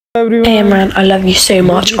Everyone. Hey Imran, I love you so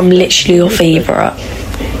much. I'm literally your favourite.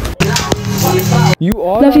 You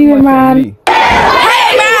all love are you, my Imran. family.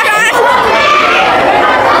 Hey Imran!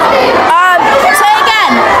 Say it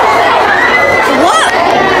again. What?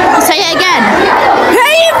 Say it again.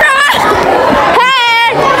 Hey Imran!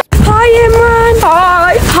 Hey! Hi Imran.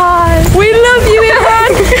 Hi. Hi. We love you,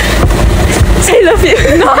 Imran. Say love you.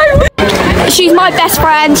 No. She's my best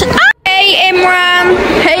friend. Hey Imran!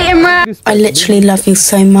 Hey Imran! I literally love you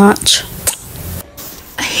so much.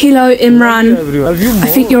 Hello Imran. Love you more. I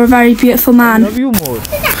think you're a very beautiful man. Love you more.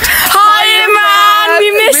 Hi Imran.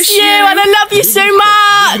 We miss you and I love you so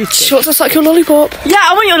much. What's like your lollipop? Yeah,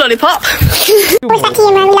 I want your lollipop. Respect to you,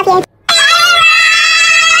 Imran. We love you.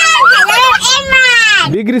 Hello,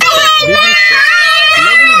 Imran. Big respect. Big respect.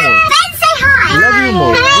 Love you more. Ben, say hi. Love you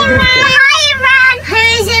more. Big respect. Hi, Imran.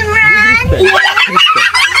 Who's Imran? Big respect.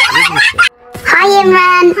 Hi,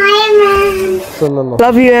 Imran. Hi, Imran. Sallallahu.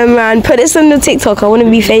 Love you Imran. Put this on the TikTok. I want to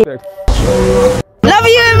be famous. Love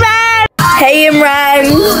you Imran. Hey Imran.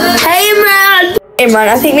 Hey Imran. Imran,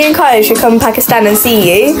 I think me and Kyle should come to Pakistan and see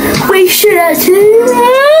you. We should actually.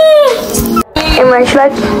 Imran,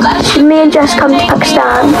 should me and Jess come to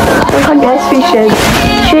Pakistan? Yes, we should.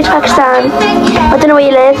 Should we to Pakistan? I don't know where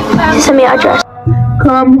you live. Just send me your address.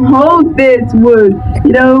 Come hold this wood.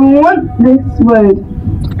 You don't want this wood.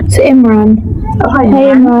 To Imran. Oh, hi, Hey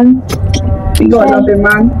Imran. You gotta love him,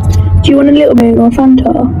 man. Do you want a little bit or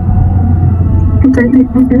Fanta?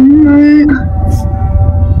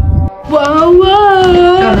 Whoa,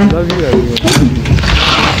 whoa. Love you,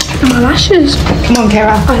 everyone. My lashes. Come on,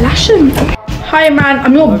 Kara. I lash them. Hi Imran,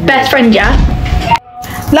 I'm your best friend, yeah?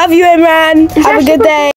 Love you Imran. Have a good day.